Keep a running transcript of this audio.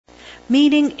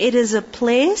Meaning it is a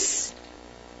place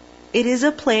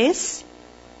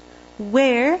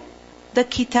where the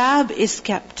kitab is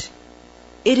kept.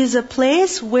 It is a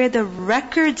place where the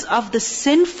records of the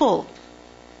sinful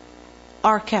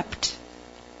are kept.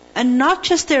 And not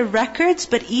just their records,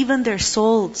 but even their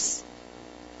souls.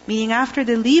 Meaning after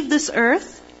they leave this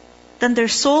earth, then their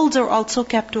souls are also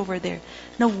kept over there.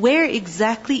 Now where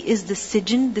exactly is the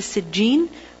sijjin?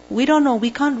 We don't know,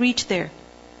 we can't reach there.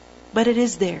 But it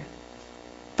is there.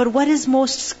 But what is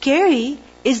most scary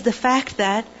is the fact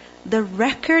that the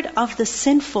record of the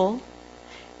sinful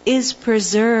is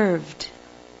preserved.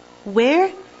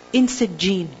 Where? In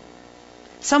Sijjin.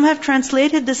 Some have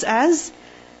translated this as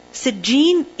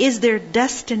Sijjin is their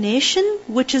destination,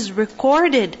 which is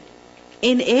recorded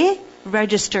in a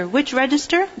register. Which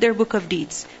register? Their book of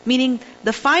deeds. Meaning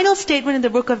the final statement in the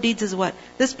book of deeds is what?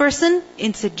 This person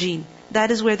in Sijjin. That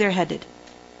is where they're headed.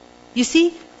 You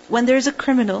see, when there's a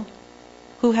criminal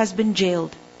who has been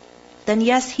jailed, then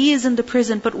yes, he is in the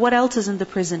prison, but what else is in the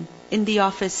prison? In the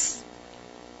office?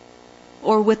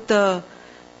 Or with the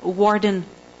warden?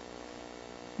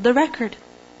 The record.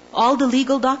 All the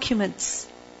legal documents.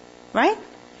 Right?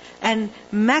 And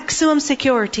maximum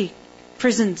security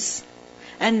prisons.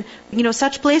 And,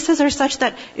 such places are such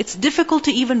that it's difficult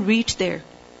to even reach there.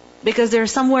 Because they're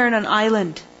somewhere in an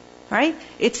island. Right?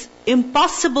 It's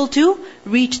impossible to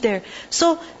reach there.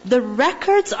 So, the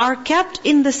records are kept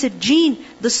in the Sijjin.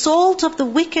 The souls of the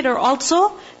wicked are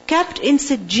also kept in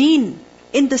Sijjin.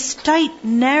 In this tight,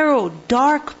 narrow,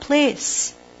 dark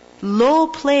place. Low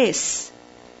place.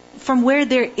 From where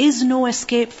there is no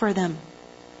escape for them.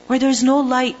 Where there's no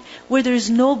light. Where there's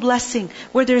no blessing.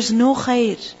 Where there's no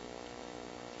khair.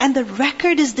 And the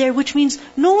record is there, which means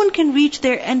no one can reach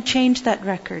there and change that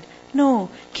record. No.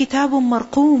 Kitabun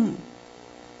marqoom.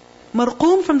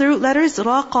 Marqoom from the root letters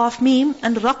Ra, Qaf, Mim,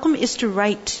 and Raqm is to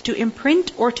write, to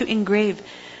imprint or to engrave.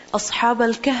 Ashab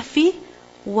al-Kahfi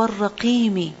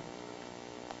wal-Raqimi.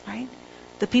 Right?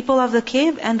 The people of the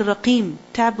cave and Raqim,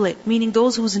 tablet, meaning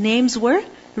those whose names were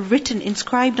written,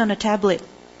 inscribed on a tablet.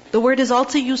 The word is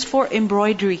also used for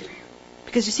embroidery.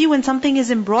 Because you see, when something is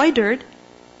embroidered,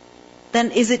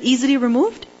 then is it easily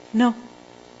removed? No.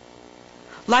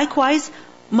 Likewise,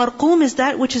 marqoom is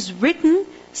that which is written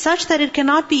such that it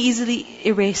cannot be easily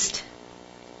erased.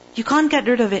 You can't get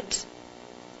rid of it.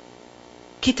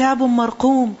 Kitabun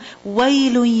marqoom,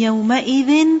 waylun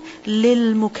yawma'idhin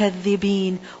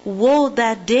lilmukaththibin. Woe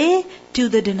that day to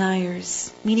the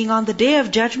deniers. Meaning on the day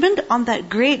of judgment, on that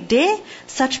great day,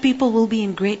 such people will be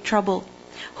in great trouble.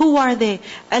 Who are they?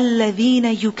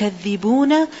 الَّذِينَ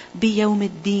يُكَذِّبُونَ بِيَوْمِ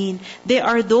الدِّينِ. They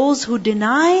are those who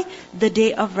deny the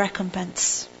day of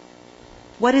recompense.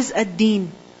 What is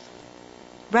ad-deen?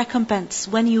 Recompense.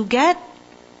 When you get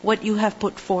what you have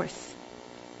put forth.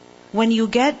 When you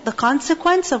get the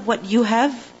consequence of what you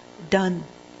have done.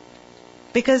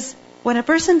 Because when a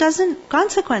person doesn't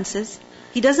consequences,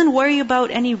 he doesn't worry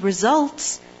about any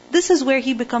results, this is where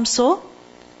he becomes so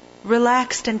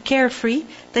relaxed and carefree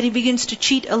that he begins to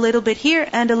cheat a little bit here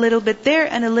and a little bit there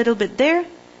and a little bit there.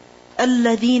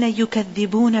 الَّذِينَ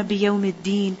يُكَذِّبُونَ بِيَوْمِ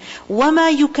الدِّينِ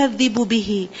وَمَا يُكَذِّبُ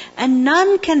بِهِ. And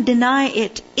none can deny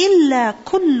it إِلَّا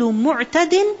كُلُّ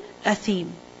مُعْتَدٍ أَثِيمٍ.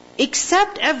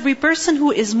 Except every person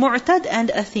who is mu'tad and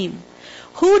athim.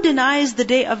 Who denies the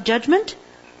day of judgment?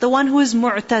 The one who is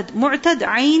mu'tad. Mu'tad,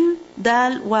 ayn,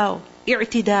 dal, waw.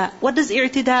 I'tida. What does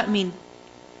i'tida mean?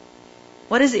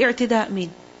 What does i'tida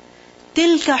mean?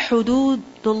 تِلْكَ حُدُودُ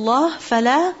اللَّهِ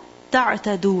فَلَا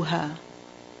تَعْتَدُوهَا.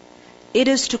 It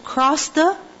is to cross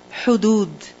the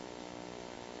hudud,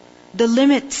 the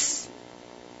limits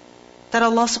that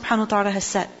Allah subhanahu wa ta'ala has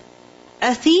set.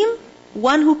 Athim,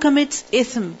 one who commits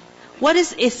ithm. What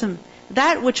is ithm?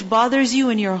 That which bothers you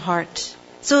in your heart.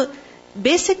 So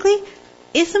basically,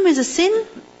 ithm is a sin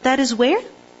that is where?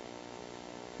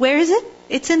 Where is it?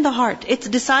 It's in the heart. It's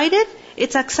decided,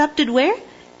 it's accepted where?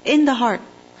 In the heart.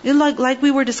 Like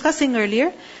we were discussing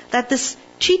earlier, that this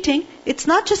cheating, it's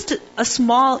not just a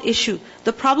small issue.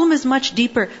 The problem is much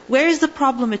deeper. Where is the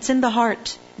problem? It's in the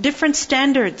heart. Different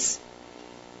standards.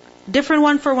 Different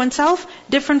one for oneself,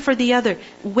 different for the other.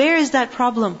 Where is that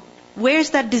problem? Where is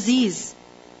that disease?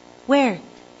 Where?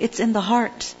 It's in the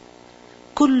heart.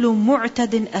 كُلُّ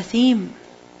مُعْتَدٍ أَثِيمٍ.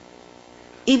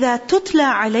 إِذَا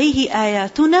تُتْلَى عَلَيْهِ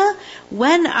آيَاتُنَا.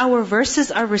 When our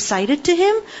verses are recited to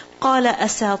him, قَالَ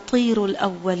أَسَاطِيرُ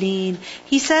الْأَوَّلِينَ.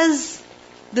 He says,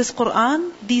 this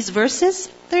Qur'an, these verses,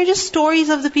 they're just stories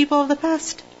of the people of the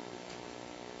past.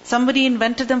 Somebody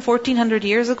invented them 1400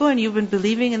 years ago and you've been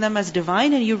believing in them as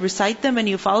divine and you recite them and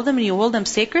you follow them and you hold them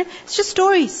sacred. It's just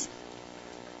stories.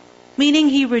 Meaning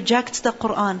he rejects the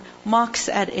Qur'an, mocks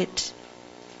at it,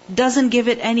 doesn't give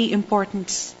it any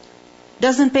importance,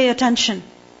 doesn't pay attention.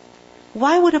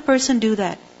 Why would a person do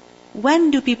that?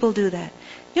 When do people do that?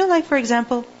 You know, like for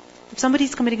example, if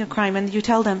somebody's committing a crime and you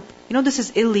tell them, you know, this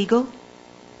is illegal.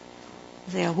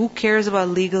 They say, who cares about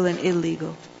legal and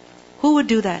illegal? Who would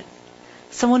do that?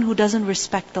 Someone who doesn't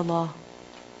respect the law.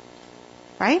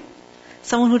 Right?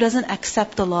 Someone who doesn't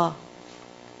accept the law.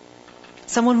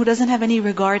 Someone who doesn't have any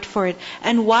regard for it.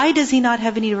 And why does he not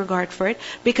have any regard for it?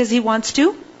 Because he wants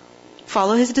to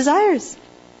follow his desires.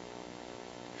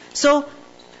 So,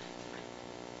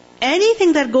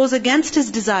 anything that goes against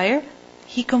his desire,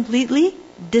 he completely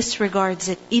disregards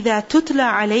it. إِذَا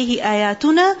تُتْلَى عَلَيْهِ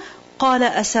آيَاتُنَا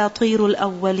قَالَ أَسَاطِيرُ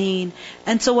الْأَوَّلِينَ.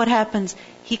 And so what happens?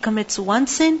 He commits one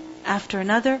sin after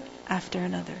another, after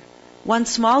another. One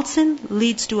small sin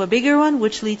leads to a bigger one,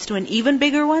 which leads to an even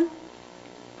bigger one.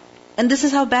 And this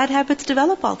is how bad habits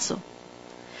develop also.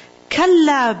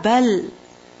 كَلَّا بَلْ.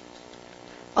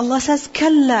 Allah says,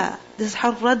 كَلَّا. This is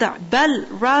harf rada'. Bal,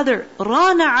 rather,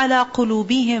 رَانَ عَلَى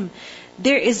قُلُوبِهِمْ.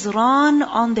 There is ran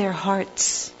on their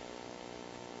hearts.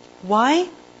 Why?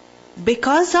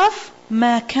 Because of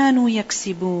مَا كَانُوا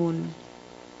يَكْسِبُونَ.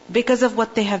 Because of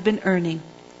what they have been earning.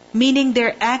 Meaning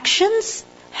their actions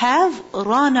have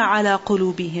رَانَ عَلَى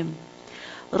قُلُوبِهِمْ.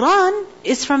 Ran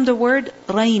is from the word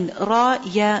rain, ra,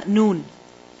 ya, noon.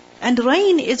 And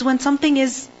rain is when something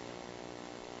is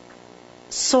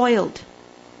soiled.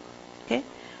 Okay?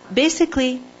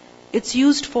 Basically, it's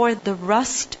used for the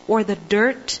rust or the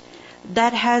dirt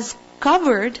that has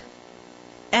covered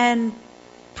and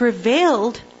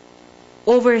prevailed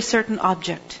over a certain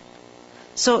object.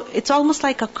 So it's almost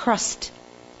like a crust.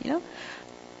 You know?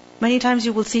 Many times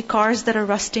you will see cars that are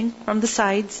rusting from the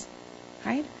sides.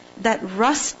 Right? That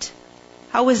rust,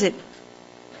 how is it?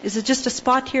 Is it just a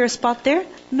spot here, a spot there?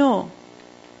 No.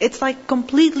 It's like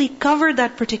completely covered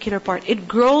that particular part. It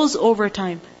grows over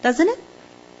time, doesn't it?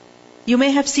 You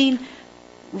may have seen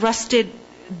rusted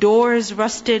doors,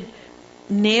 rusted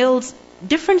nails,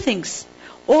 different things.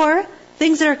 Or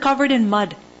things that are covered in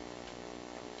mud.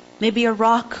 Maybe a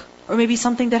rock, or maybe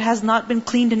something that has not been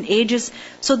cleaned in ages.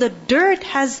 So the dirt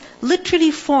has literally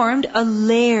formed a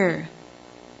layer.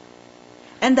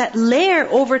 And that layer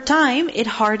over time, it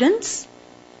hardens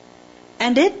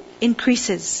and it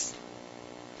increases.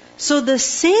 So the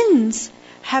sins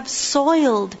have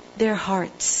soiled their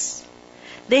hearts.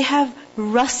 They have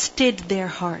rusted their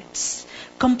hearts,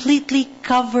 completely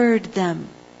covered them.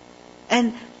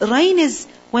 And rain is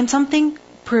when something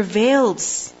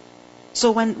prevails. So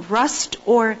when rust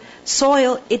or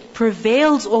soil, it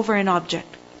prevails over an object,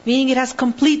 meaning it has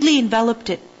completely enveloped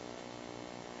it.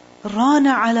 رَانَ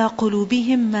عَلَى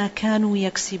قُلُوبِهِمْ مَا كَانُوا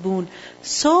يَكْسِبُونَ.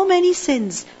 So many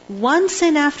sins, one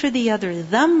sin after the other,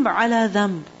 ذَنْبْ عَلَى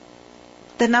ذَنْبْ,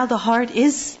 that now the heart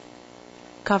is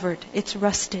covered, it's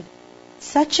rusted.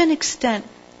 Such an extent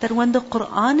that when the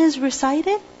Qur'an is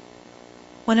recited,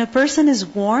 when a person is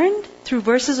warned through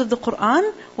verses of the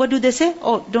Qur'an, what do they say?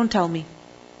 Oh, don't tell me.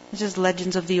 It's just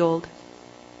legends of the old.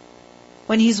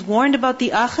 When he's warned about the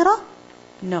akhirah,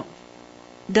 no,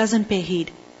 doesn't pay heed.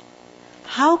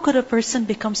 How could a person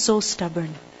become so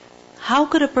stubborn? How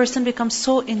could a person become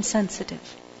so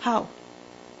insensitive? How?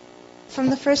 From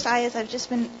the first ayahs, I've just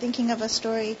been thinking of a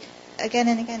story again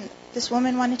and again. This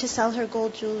woman wanted to sell her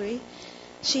gold jewelry.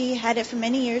 She had it for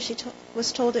many years. She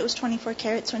was told it was 24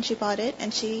 carats when she bought it.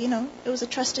 And she, it was a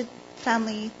trusted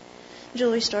family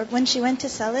jewelry store. When she went to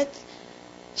sell it,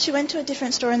 she went to a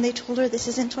different store and they told her this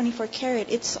isn't 24 carat,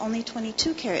 it's only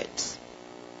 22 carats.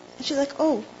 And she's like,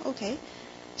 oh, okay.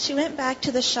 She went back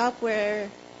to the shop where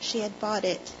she had bought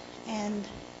it. And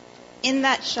in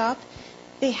that shop,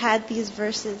 they had these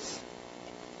verses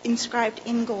inscribed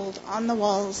in gold on the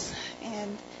walls.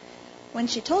 And when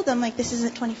she told them, like, this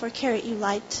isn't 24 karat, you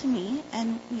lied to me,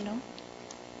 and,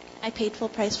 I paid full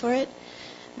price for it,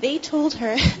 they told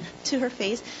her to her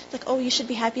face, like, oh, you should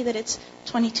be happy that it's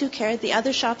 22 karat. The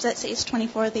other shops that say it's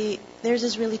 24, theirs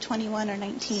is really 21 or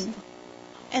 19.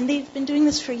 And they've been doing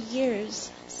this for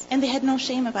years. And they had no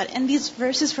shame about it. And these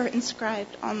verses were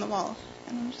inscribed on the wall.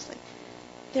 And I'm just like,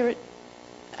 they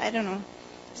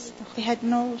had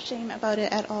no shame about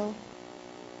it at all.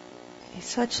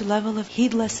 Such a level of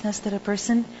heedlessness that a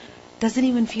person doesn't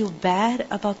even feel bad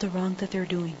about the wrong that they're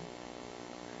doing.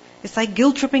 It's like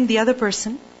guilt-tripping the other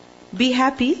person. Be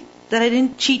happy that I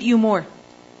didn't cheat you more.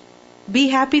 Be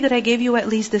happy that I gave you at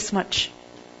least this much.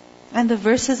 And the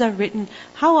verses are written.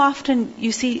 How often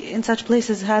you see in such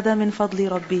places, هَذَا مِن فَضْلِ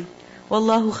رَبِّي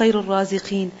وَاللَّهُ خَيْرُ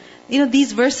الرَّازِقِينَ.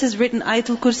 These verses written,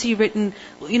 Ayatul Kursi written,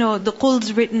 the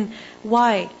Quls written.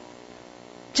 Why?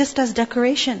 Just as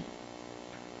decoration.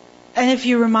 And if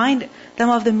you remind them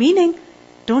of the meaning,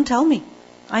 don't tell me.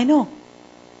 I know.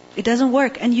 It doesn't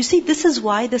work. And you see, this is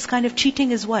why this kind of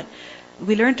cheating is what?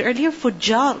 We learned earlier,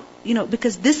 fujjar,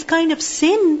 because this kind of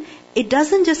sin, it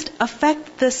doesn't just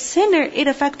affect the sinner, it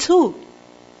affects who?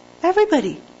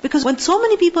 Everybody. Because when so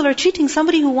many people are cheating,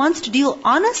 somebody who wants to deal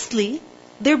honestly,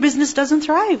 their business doesn't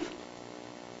thrive.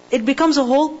 It becomes a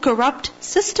whole corrupt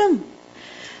system.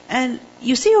 And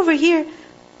you see over here,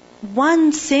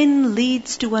 one sin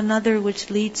leads to another, which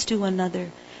leads to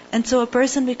another. And so a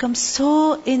person becomes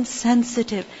so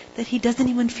insensitive that he doesn't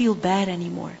even feel bad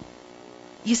anymore.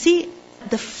 You see,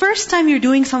 the first time you're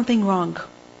doing something wrong,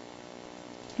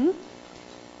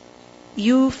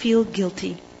 you feel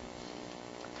guilty.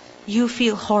 You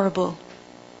feel horrible.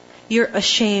 You're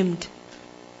ashamed.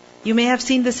 You may have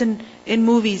seen this in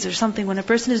movies or something. When a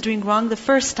person is doing wrong the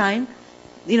first time,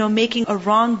 making a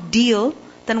wrong deal,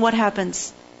 then what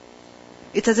happens?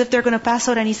 It's as if they're going to pass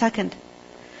out any second.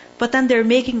 But then they're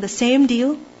making the same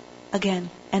deal again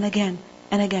and again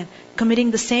and again.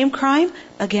 Committing the same crime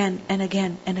again and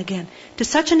again and again. To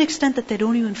such an extent that they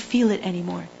don't even feel it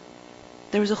anymore.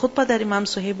 There was a khutbah that Imam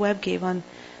Suhaib Webb gave on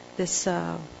this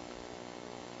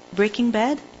Breaking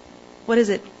Bad. What is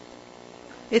it?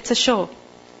 It's a show,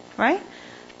 right?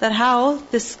 That how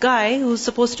this guy who's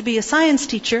supposed to be a science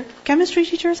teacher, chemistry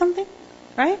teacher or something,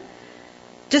 right?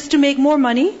 Just to make more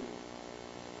money,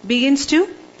 begins to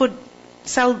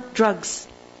sell drugs,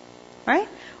 right?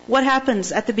 What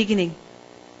happens at the beginning?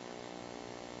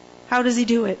 How does he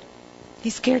do it?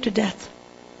 He's scared to death.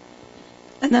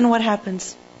 And then what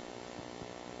happens?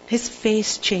 His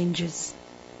face changes,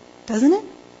 doesn't it?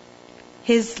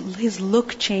 His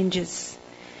look changes.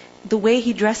 The way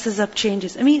he dresses up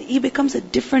changes. He becomes a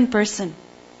different person.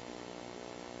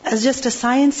 As just a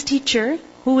science teacher,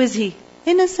 who is he?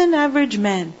 Innocent, average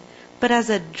man. But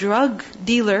as a drug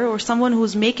dealer or someone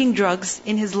who's making drugs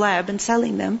in his lab and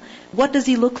selling them, what does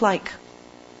he look like?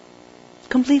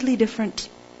 Completely different.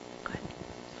 Go ahead.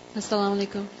 Assalamu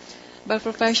alaikum. By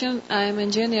profession, I am an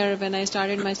engineer. When I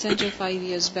started my center 5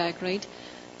 years back, right?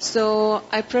 So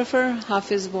I prefer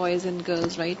Hafiz boys and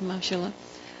girls, right? MashaAllah.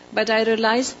 But I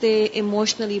realized they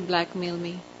emotionally blackmail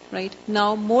me, right?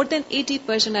 Now, more than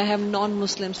 80% I have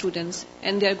non-Muslim students,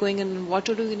 and they are going in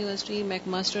Waterloo University,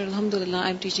 McMaster, Alhamdulillah,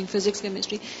 I'm teaching physics,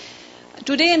 chemistry.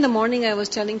 Today in the morning I was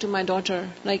telling to my daughter,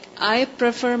 I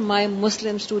prefer my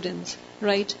Muslim students,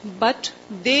 right? But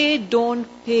they don't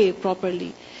pay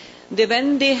properly.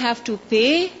 When they have to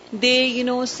pay,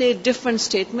 they, say different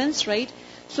statements, right?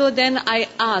 So then I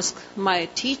ask my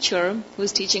teacher,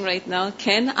 who's teaching right now,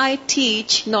 can I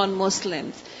teach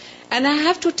non-Muslims? And I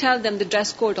have to tell them the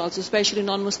dress code also, especially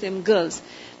non-Muslim girls.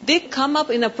 They come up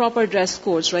in a proper dress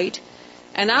code, right?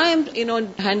 And I am,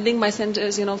 handling my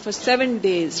centers, for 7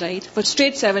 days, right? For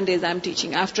straight 7 days I'm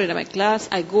teaching. After my class,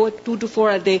 I go 2 to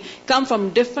 4. They come from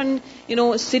different,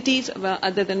 cities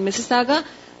other than Mississauga.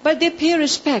 But they pay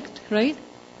respect, right?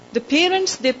 The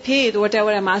parents, they pay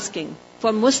whatever I'm asking.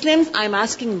 For Muslims, I'm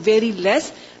asking very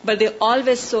less, but they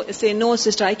always say, no,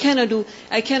 sister, I cannot do.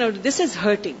 This is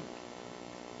hurting.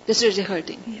 This is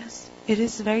hurting. Yes, it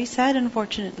is very sad,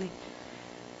 unfortunately.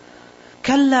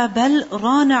 كَلَّا بَلْ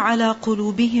رَانَ عَلَىٰ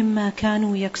قُلُوبِهِمْ مَا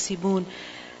كَانُوا يَكْسِبُونَ.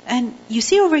 And you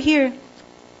see over here,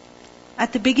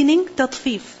 at the beginning,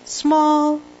 tatfif,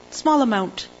 small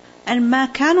amount. And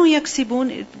مَا كَانُوا يَكْسِبُونَ,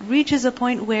 it reaches a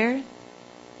point where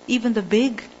even the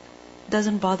big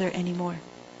doesn't bother anymore.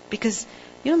 Because,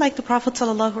 like the Prophet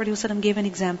ﷺ gave an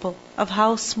example of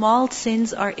how small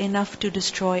sins are enough to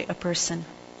destroy a person.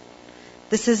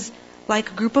 This is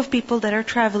like a group of people that are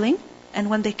traveling, and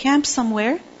when they camp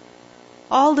somewhere,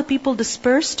 all the people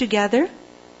disperse to gather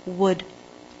wood.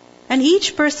 And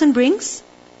each person brings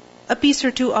a piece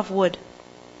or two of wood.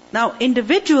 Now,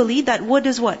 individually, that wood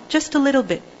is what? Just a little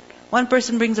bit. One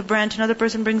person brings a branch, another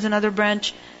person brings another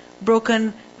branch,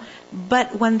 broken.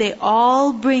 But when they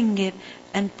all bring it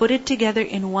and put it together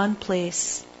in one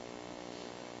place,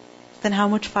 then how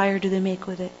much fire do they make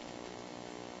with it?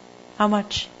 How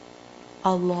much?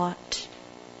 A lot.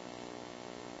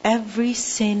 Every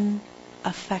sin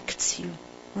affects you.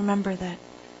 Remember that.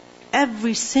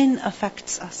 Every sin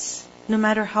affects us, no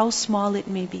matter how small it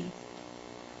may be.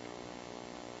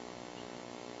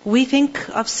 We think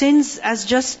of sins as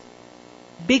just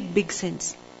big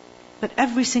sins. But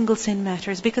every single sin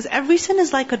matters, because every sin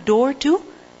is like a door to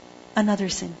another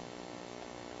sin.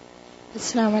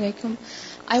 Assalamu alaikum.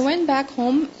 I went back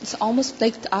home, it's almost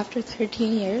after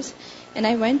 13 years, and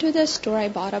I went to the store, I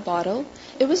bought a bottle.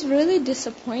 It was really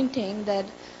disappointing that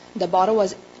the bottle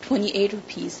was 28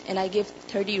 rupees and I gave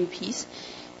 30 rupees.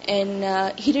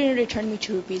 And he didn't return me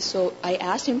 2 rupees. So I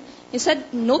asked him, he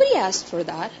said, nobody asked for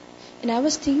that. And I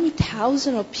was thinking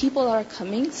thousands of people are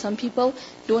coming. Some people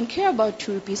don't care about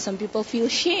 2 rupees. Some people feel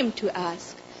shame to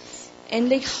ask. And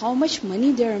like how much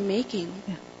money they are making.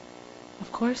 Yeah.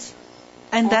 Of course.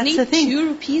 And Only that's the thing. 2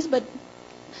 rupees, but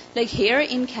like here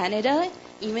in Canada,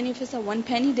 even if it's a 1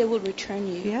 penny, they will return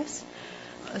you. Yes.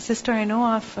 A sister I know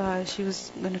of, she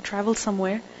was going to travel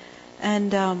somewhere,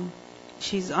 and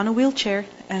she's on a wheelchair,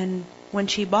 and when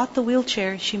she bought the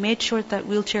wheelchair, she made sure that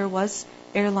wheelchair was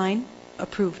airline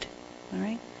approved. All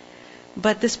right?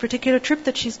 But this particular trip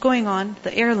that she's going on,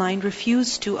 the airline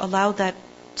refused to allow that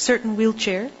certain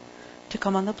wheelchair to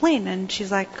come on the plane. And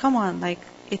she's like, come on, like,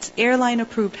 it's airline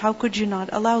approved. How could you not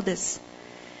allow this?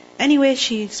 Anyway,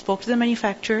 she spoke to the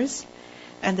manufacturers,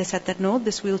 and they said that no,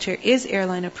 this wheelchair is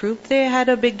airline approved. They had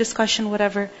a big discussion,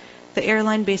 whatever. The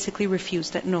airline basically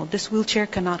refused that no, this wheelchair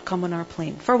cannot come on our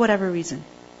plane for whatever reason.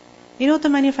 You know what the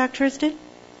manufacturers did?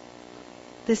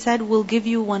 They said, we'll give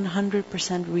you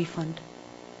 100% refund.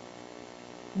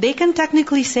 They can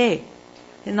technically say,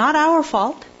 not our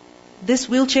fault. This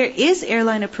wheelchair is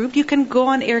airline approved. You can go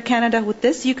on Air Canada with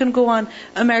this. You can go on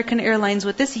American Airlines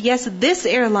with this. Yes, this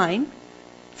airline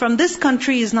from this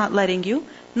country is not letting you.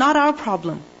 Not our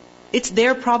problem. It's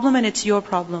their problem and it's your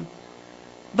problem.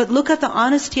 But look at the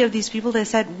honesty of these people. They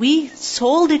said, we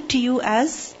sold it to you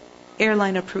as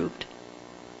airline approved.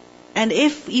 And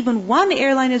if even one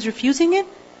airline is refusing it,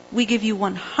 we give you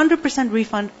 100%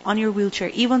 refund on your wheelchair.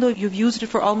 Even though you've used it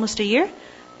for almost a year,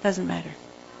 doesn't matter.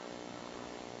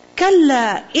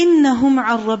 كَلَّا إِنَّهُمْ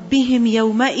عَنْ رَبِّهِمْ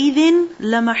يَوْمَئِذٍ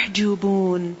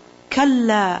لَمَحْجُوبُونَ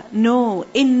Kalla, no,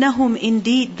 innahum,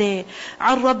 indeed they,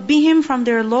 عَنْ رَبِّهِمْ from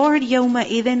their Lord,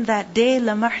 يَوْمَئِذٍ that day,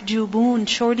 لَمَحْجُوبُونَ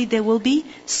surely they will be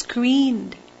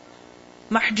screened.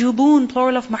 Mahjubun,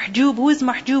 plural of mahjub. Who is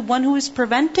mahjub? One who is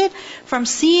prevented from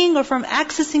seeing or from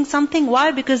accessing something.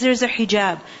 Why? Because there is a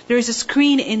hijab. There is a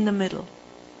screen in the middle.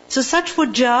 So such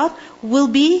fujjar will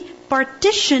be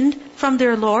partitioned from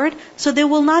their Lord, so they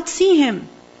will not see Him.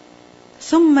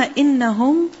 ثُمَّ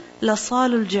إِنَّهُمْ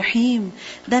لَصَالُ الْجَحِيمِ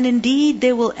then indeed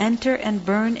they will enter and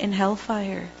burn in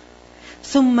hellfire.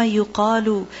 ثُمَّ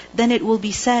يُقَالُ then it will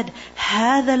be said,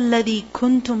 هَذَا الَّذِي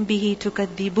كُنْتُمْ بِهِ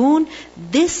تُكَذِّبُونَ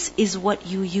this is what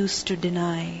you used to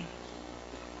deny.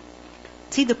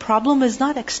 See, the problem is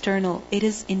not external, it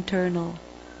is internal.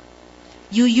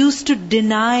 You used to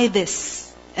deny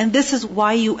this, and this is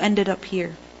why you ended up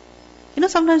here. You know,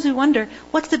 sometimes we wonder,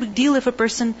 what's the big deal if a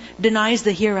person denies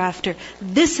the hereafter?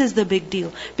 This is the big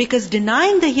deal. Because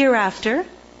denying the hereafter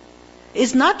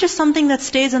is not just something that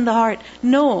stays in the heart.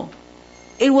 No.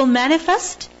 It will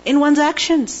manifest in one's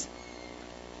actions.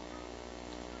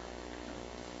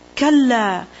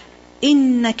 كَلَّا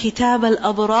إِنَّ كِتَابَ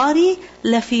الْأَبْرَارِ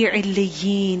لَفِي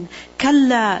عِلِّيِّينَ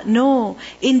Kalla, no.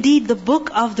 Indeed, the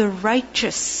book of the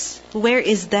righteous. Where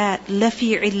is that?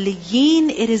 لَفِي عِلِّيِّينَ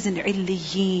it is in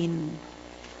عِلِّيِّينَ.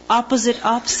 Opposite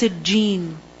of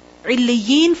Sijjeen.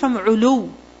 عِلِّيِّينَ from ulu.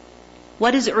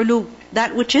 What is ulu?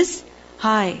 That which is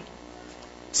high.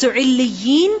 So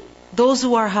عِلِّيِّينَ, those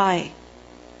who are high.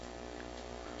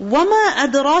 وَمَا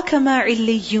أَدْرَاكَ مَا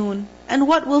عِلِّيُّونَ and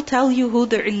what will tell you who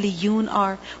the Illiyun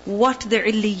are? What the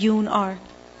Illiyun are?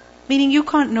 Meaning you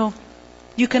can't know.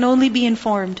 You can only be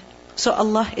informed. So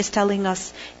Allah is telling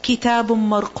us, Kitabum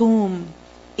Marqoom.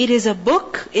 It is a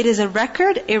book, it is a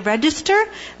record, a register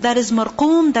that is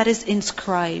marqoom, that is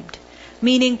inscribed.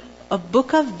 Meaning a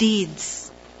book of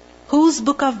deeds. Whose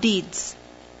book of deeds?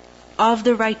 Of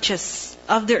the righteous,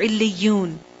 of the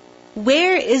Illiyun.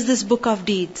 Where is this book of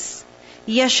deeds?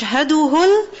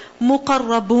 يَشْهَدُهُ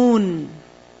الْمُقَرَّبُونَ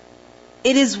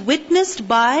It is witnessed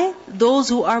by those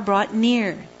who are brought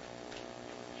near.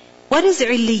 What is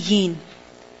Illiyin?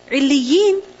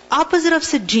 Illiyin, opposite of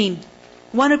Sijjeen.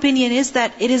 One opinion is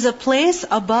that it is a place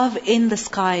above in the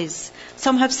skies.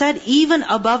 Some have said even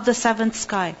above the seventh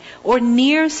sky or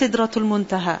near Sidratul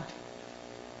Muntaha.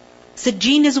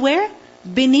 Sijjeen is where?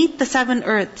 Beneath the seven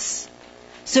earths.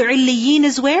 So Illiyin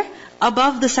is where?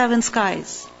 Above the seven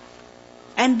skies.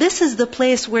 And this is the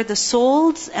place where the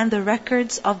souls and the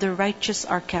records of the righteous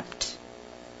are kept.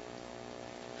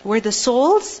 Where the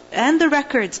souls and the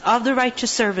records of the righteous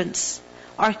servants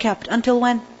are kept. Until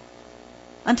when?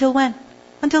 Until when?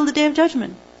 Until the Day of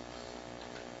Judgment.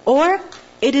 Or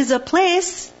it is a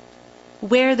place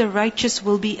where the righteous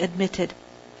will be admitted.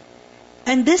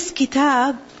 And this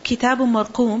Kitabun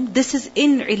Marqoom, this is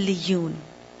in Illiyun.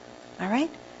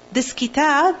 Alright? This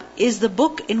kitab is the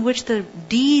book in which the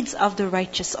deeds of the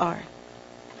righteous are.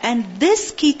 And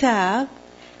this kitab,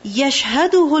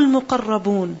 يَشْهَدُهُ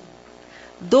الْمُقَرَّبُونَ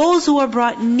Those who are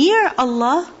brought near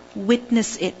Allah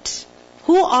witness it.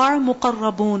 Who are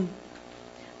muqarrabun?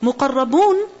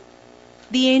 Muqarrabun,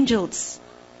 the angels.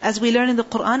 As we learn in the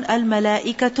Quran,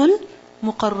 al-malaikatul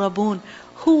muqarrabun.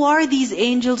 Who are these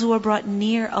angels who are brought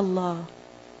near Allah?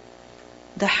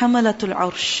 The hamalatul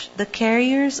arsh, the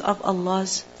carriers of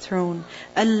Allah's throne.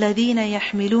 Alladhina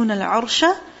yahmiluna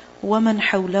al-arsha wa man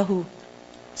hawlahu.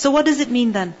 So what does it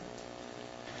mean then?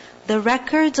 The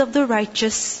records of the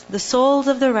righteous, the souls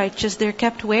of the righteous, they're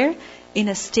kept where? In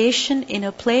a station, in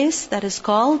a place that is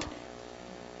called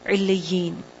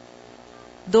Illiyin.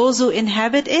 Those who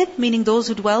inhabit it, meaning those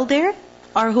who dwell there,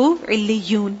 are who?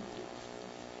 Illiyun.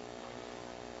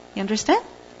 You understand?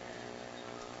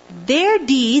 Their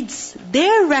deeds,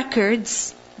 their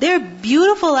records, their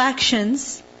beautiful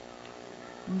actions,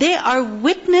 they are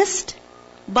witnessed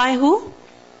by who?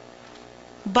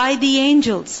 By the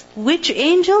angels. Which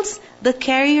angels? The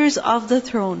carriers of the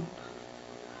throne.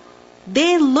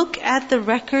 They look at the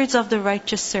records of the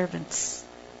righteous servants.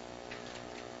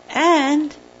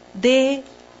 And they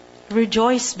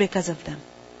rejoice because of them.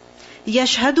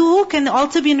 Yashhaduhu can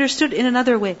also be understood in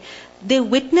another way. They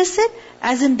witness it,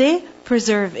 as in they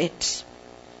preserve it.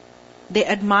 They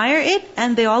admire it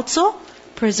and they also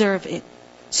preserve it.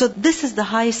 So this is the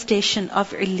high station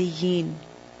of Illiyin.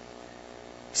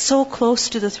 So close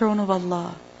to the throne of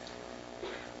Allah.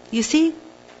 You see,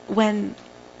 when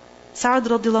Sa'ad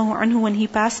radiallahu anhu, when he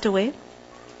passed away,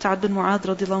 Sa'ad bin Mu'adh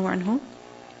radiallahu anhu,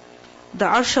 the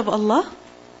arsh of Allah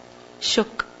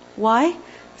shook. Why?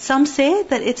 Some say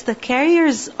that it's the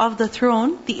carriers of the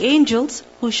throne, the angels,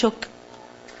 who shook.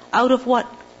 Out of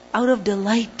what? Out of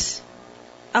delight.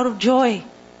 Out of joy.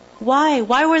 Why?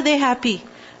 Why were they happy?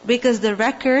 Because the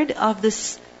record of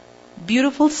this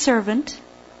beautiful servant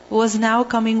was now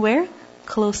coming where?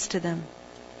 Close to them.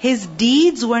 His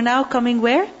deeds were now coming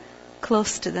where?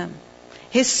 Close to them.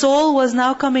 His soul was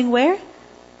now coming where?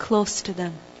 Close to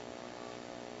them.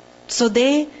 So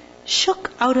they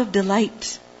shook out of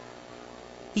delight.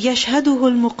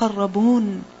 يَشْهَدُهُ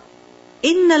الْمُقَرَّبُونَ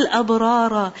إِنَّ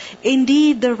الْأَبْرَارَ.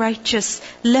 Indeed the righteous,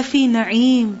 لَفِي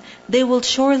نَعِيمٍ. They will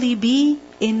surely be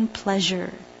in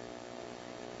pleasure.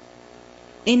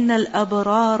 إِنَّ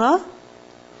الْأَبْرَارَ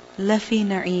لَفِي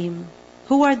نَعِيمٍ.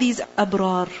 Who are these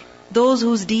abrar? Those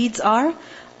whose deeds are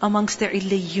amongst the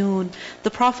illiyun.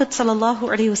 The Prophet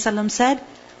ﷺ said,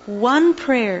 one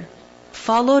prayer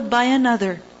followed by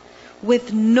another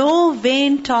with no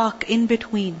vain talk in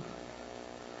between.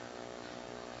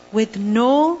 With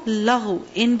no lahu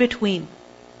in between.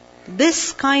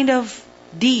 This kind of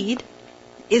deed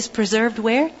is preserved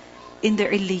where? In the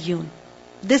illiyun.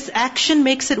 This action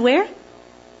makes it where?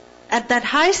 At that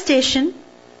high station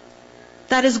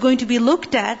that is going to be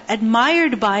looked at,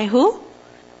 admired by who?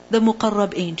 The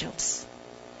muqarrab angels.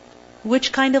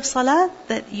 Which kind of salah?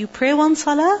 That you pray one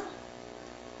salah,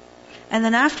 and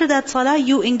then after that salah,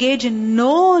 you engage in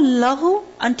no lahu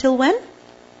until when?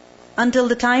 Until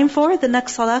the time for the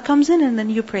next salah comes in, and then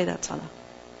you pray that salah.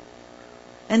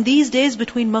 And these days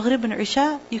between Maghrib and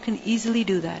Isha, you can easily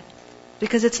do that.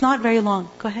 Because it's not very long.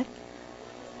 Go ahead.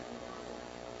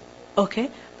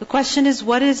 Okay. The question is,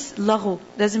 what is lahu?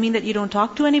 Does it mean that you don't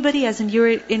talk to anybody, as in you're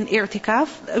in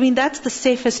i'tikaf? I mean, that's the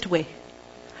safest way.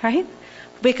 Right?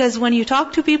 Because when you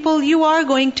talk to people, you are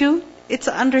going to, it's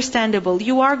understandable.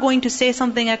 You are going to say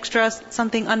something extra,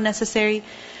 something unnecessary.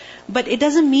 But it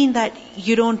doesn't mean that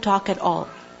you don't talk at all.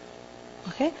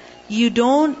 Okay? You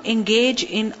don't engage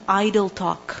in idle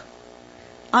talk.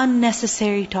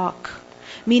 Unnecessary talk.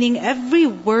 Meaning every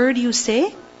word you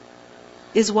say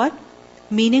is what?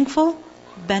 Meaningful,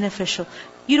 beneficial.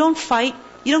 You don't fight,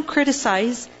 you don't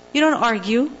criticize, you don't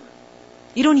argue,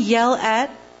 you don't yell at.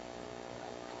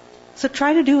 So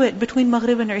try to do it between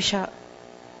Maghrib and Isha.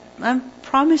 I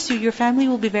promise you, your family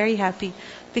will be very happy.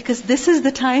 Because this is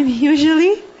the time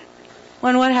usually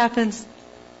when what happens?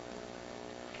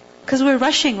 Because we're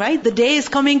rushing, right? The day is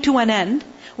coming to an end.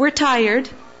 We're tired.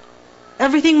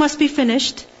 Everything must be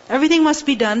finished. Everything must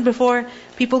be done before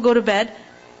people go to bed.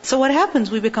 So what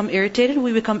happens? We become irritated.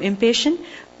 We become impatient.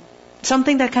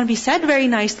 Something that can be said very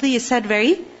nicely is said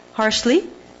very harshly.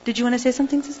 Did you want to say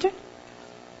something, sister?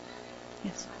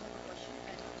 Yes.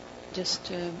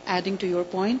 Just adding to your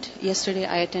point, yesterday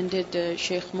I attended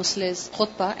Sheikh Musleh's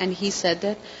khutbah, and he said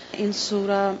that in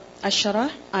Surah Ash-Shara,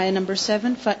 ayah number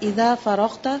 7, فَإِذَا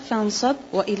فَرَغْتَ فَانْصَبْ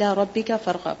وَإِلَىٰ رَبِّكَ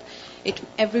فَارْغَبْ.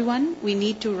 Everyone, we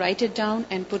need to write it down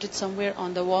and put it somewhere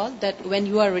on the wall, that when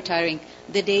you are retiring,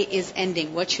 the day is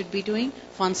ending. What should be doing?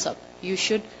 Fansab. You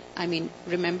should,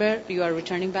 remember you are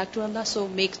returning back to Allah, so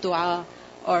make dua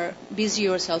or busy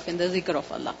yourself in the zikr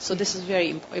of Allah. So this is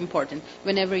very important.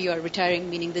 Whenever you are retiring,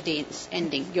 meaning the day is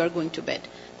ending, you are going to bed.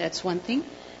 That's one thing.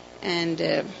 And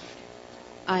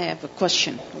I have a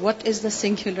question. What is the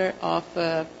singular of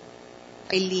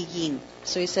Illiyin.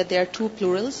 So he said there are two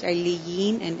plurals,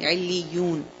 Illiyin and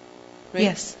Illiyun. Right?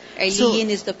 Yes. Illiyin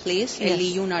is the place, Yes.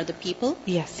 Illiyun are the people.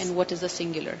 Yes. And what is the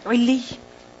singular? Illi.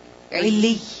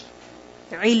 Illi.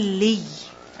 Illi.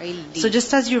 Illi. So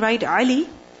just as you write Ali.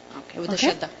 Okay, with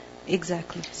Okay. the shadda.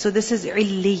 Exactly. So this is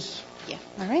Illi. Yeah.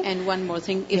 All right? And one more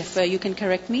thing, if Yes. you can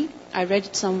correct me, I read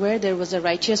it somewhere there was a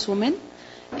righteous woman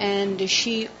and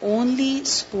she only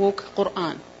spoke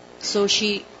Quran. So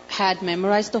she had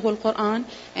memorized the whole Quran,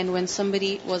 and when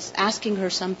somebody was asking her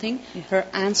something, her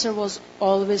answer was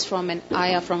always from an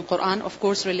ayah from Quran, of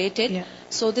course related. Yeah.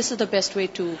 So this is the best way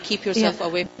to keep yourself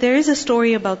away. There is a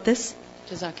story about this.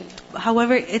 Jazakallah.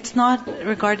 However, it's not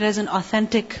regarded as an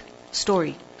authentic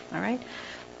story. All right?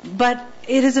 But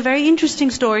it is a very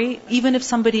interesting story, even if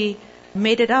somebody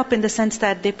made it up in the sense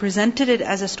that they presented it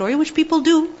as a story, which people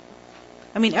do.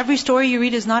 I mean, every story you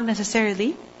read is not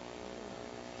necessarily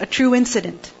a true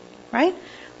incident, right?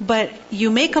 But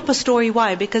you make up a story.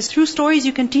 Why? Because through stories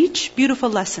you can teach beautiful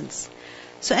lessons.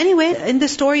 So anyway, in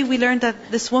this story we learned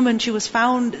that this woman, she was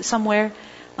found somewhere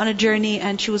on a journey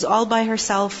and she was all by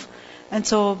herself. And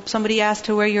so somebody asked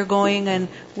her where you're going and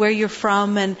where you're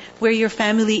from and where your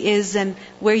family is and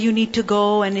where you need to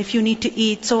go and if you need to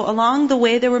eat. So along the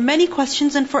way there were many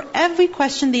questions, and for every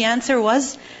question the answer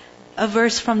was a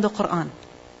verse from the Quran.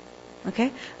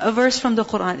 Okay? A verse from the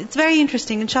Quran. It's very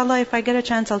interesting. Inshallah, if I get a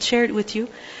chance, I'll share it with you.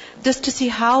 Just to see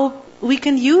how we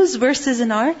can use verses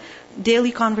in our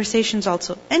daily conversations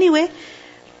also. Anyway,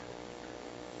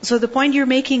 so the point you're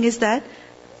making is that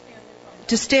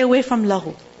to stay away from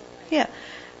lahu. Yeah.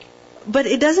 But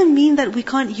it doesn't mean that we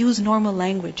can't use normal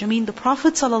language. I mean, the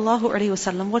Prophet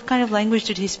ﷺ, what kind of language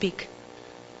did he speak?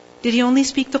 Did he only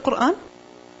speak the Quran?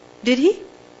 Did he?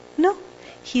 No.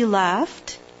 He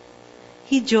laughed.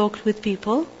 He joked with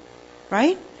people.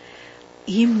 Right?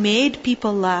 He made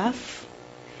people laugh.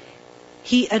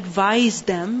 He advised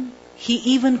them. He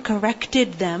even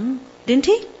corrected them. Didn't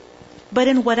he? But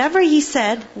in whatever he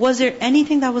said, was there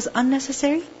anything that was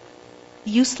unnecessary?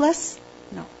 Useless?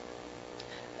 No.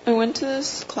 I went to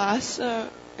this class, I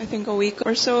think a week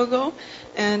or so ago,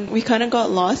 and we kind of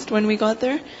got lost when we got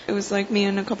there. It was like me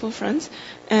and a couple of friends.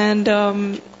 And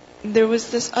there was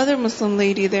this other Muslim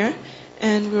lady there,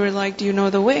 and we were like, do you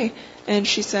know the way? And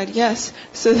she said, yes.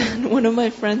 So then one of my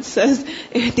friends says,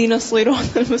 Ihdina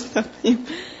as-sirata al-mustaqim.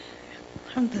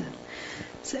 Alhamdulillah.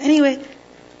 So anyway,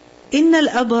 Innal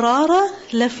abrara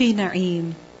lafi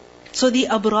na'im. So the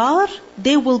abrar,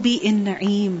 they will be in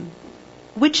na'im.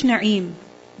 Which na'im?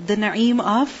 The na'im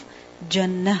of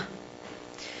Jannah.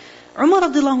 Umar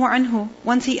radiallahu anhu,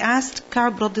 once he asked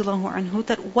Ka'b radiallahu anhu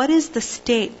that what is the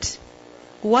state?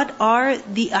 What are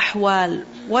the ahwal?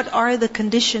 What are the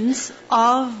conditions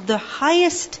of the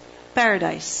highest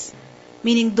paradise?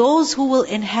 Meaning those who will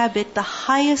inhabit the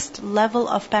highest level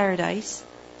of paradise,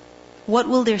 what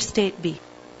will their state be?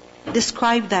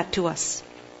 Describe that to us.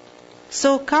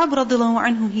 So Ka'b radiallahu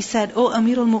anhu, he said, O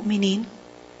Amirul Mu'mineen,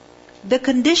 the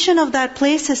condition of that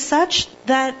place is such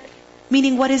that,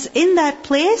 meaning what is in that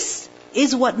place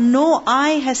is what no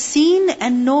eye has seen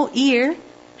and no ear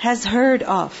has heard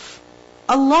of.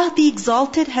 Allah the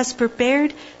Exalted has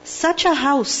prepared such a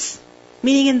house,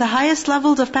 meaning in the highest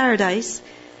levels of paradise,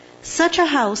 such a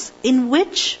house in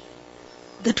which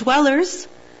the dwellers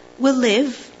will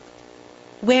live,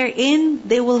 wherein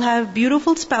they will have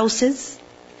beautiful spouses,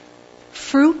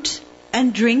 fruit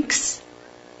and drinks,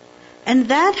 and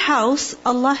that house,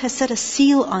 Allah has set a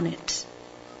seal on it.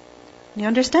 You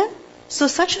understand? So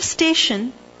such a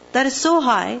station that is so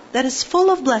high, that is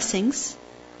full of blessings,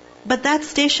 but that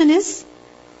station is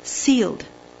sealed.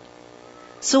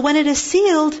 So when it is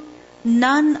sealed,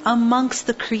 none amongst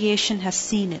the creation has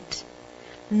seen it.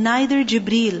 Neither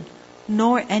Jibreel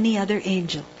nor any other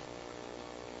angel.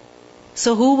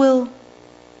 So who will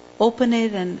open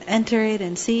it and enter it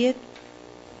and see it?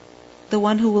 The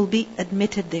one who will be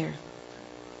admitted there.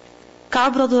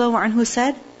 Ka'b radiallahu anhu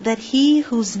said that he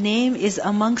whose name is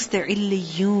amongst the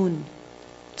Illiyun.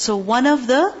 So one of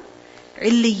the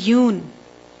Illiyun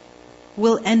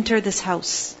will enter this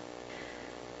house.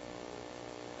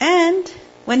 And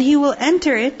when he will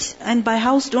enter it, and by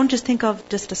house don't just think of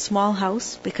just a small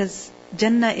house, because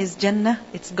Jannah is Jannah,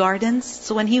 it's gardens.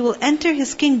 So when he will enter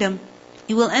his kingdom,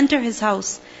 he will enter his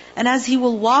house, and as he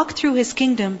will walk through his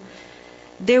kingdom,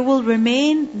 there will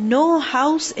remain no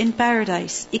house in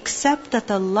paradise except that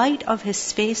the light of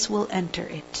his face will enter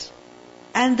it.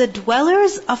 And the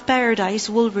dwellers of paradise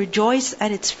will rejoice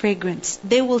at its fragrance.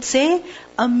 They will say,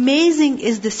 amazing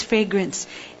is this fragrance.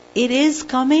 It is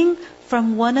coming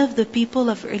from one of the people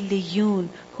of Illiyun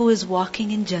who is walking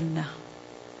in Jannah.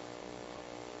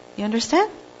 You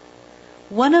understand?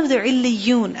 one of the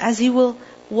illiyun, as he will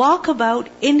walk about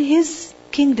in his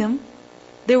kingdom,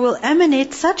 there will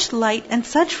emanate such light and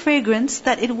such fragrance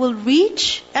that it will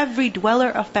reach every dweller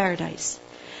of paradise.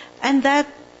 And that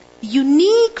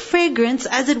unique fragrance,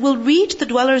 as it will reach the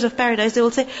dwellers of paradise, they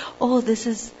will say, oh, this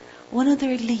is, one of the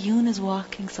illiyun is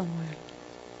walking somewhere.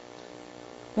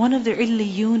 One of the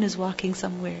illiyun is walking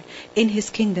somewhere in his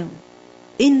kingdom.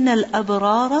 Innal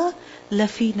abrara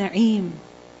lafi na'im.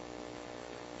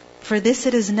 For this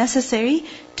it is necessary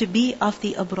to be of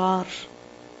the abrar.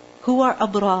 Who are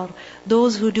abrar?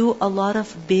 Those who do a lot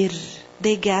of bir.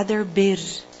 They gather bir.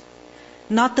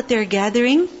 Not that they're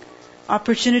gathering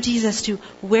opportunities as to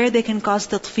where they can cause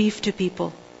tatfif to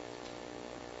people.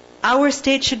 Our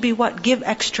state should be what? Give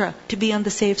extra to be on the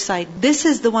safe side. This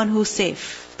is the one who's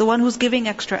safe. The one who's giving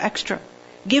extra.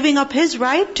 Giving up his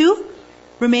right to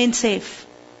remain safe.